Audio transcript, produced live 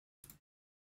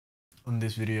On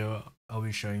this video, I'll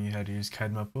be showing you how to use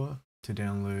Cadmapper to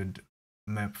download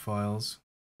map files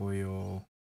for your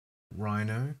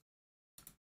Rhino.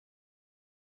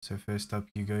 So first up,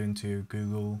 you go into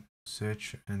Google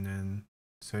search and then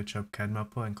search up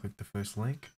Cadmapper and click the first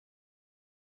link.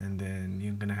 And then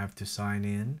you're going to have to sign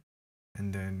in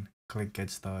and then click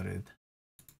Get Started.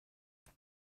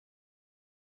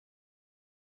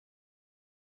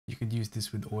 You could use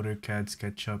this with AutoCAD,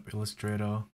 SketchUp,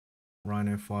 Illustrator,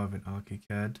 Rhino 5 and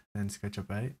ArchiCAD and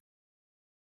SketchUp 8.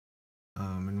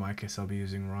 In my case, I'll be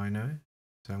using Rhino.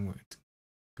 So I'm going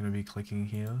to be clicking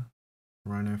here,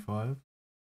 Rhino 5.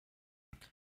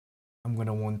 I'm going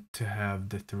to want to have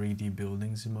the 3D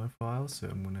buildings in my file. So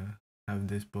I'm going to have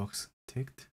this box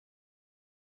ticked.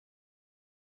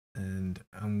 And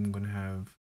I'm going to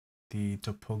have the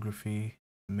topography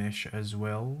mesh as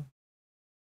well,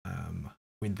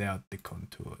 without the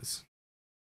contours.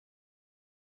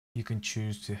 You can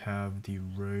choose to have the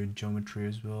road geometry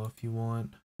as well if you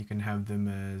want. You can have them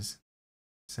as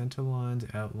center lines,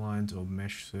 outlines, or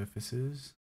mesh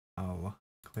surfaces. I'll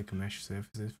click mesh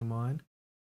surfaces for mine.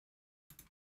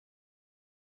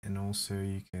 And also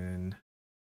you can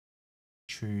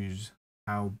choose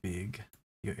how big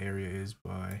your area is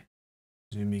by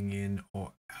zooming in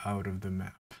or out of the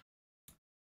map.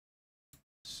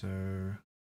 So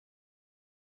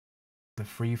the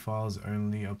free file is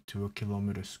only up to 1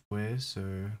 kilometer square, so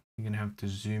you're gonna have to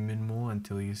zoom in more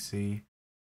until you see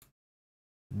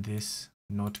this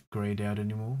not grayed out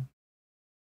anymore,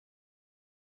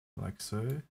 like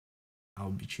so.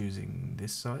 I'll be choosing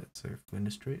this site, so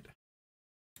Flinders Street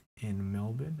in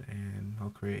Melbourne, and I'll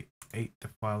create the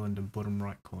file in the bottom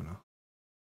right corner.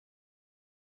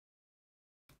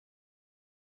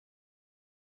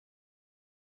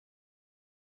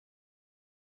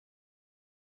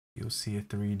 You'll see a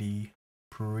 3D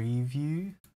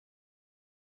preview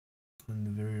on the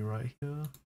very right here.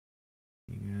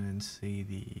 You can see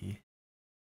the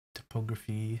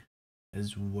topography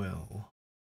as well.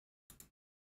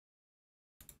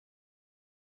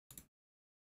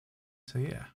 So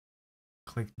yeah,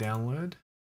 click download,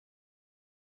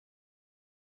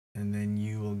 and then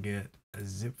you will get a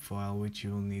zip file which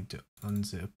you will need to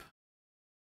unzip.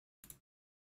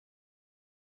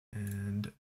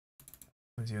 And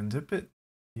once you unzip it,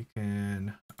 you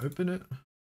can open it.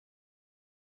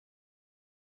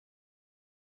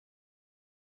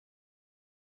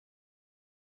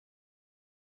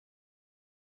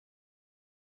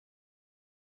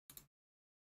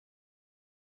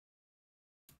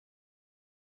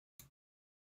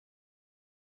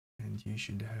 And you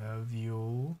should have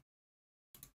your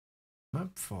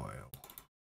map file.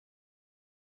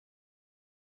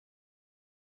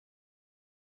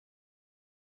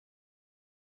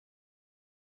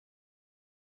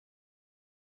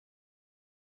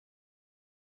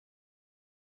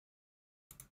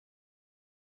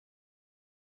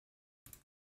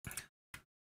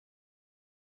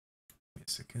 Give me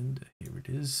a second, here it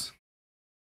is.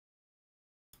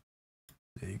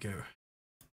 There you go.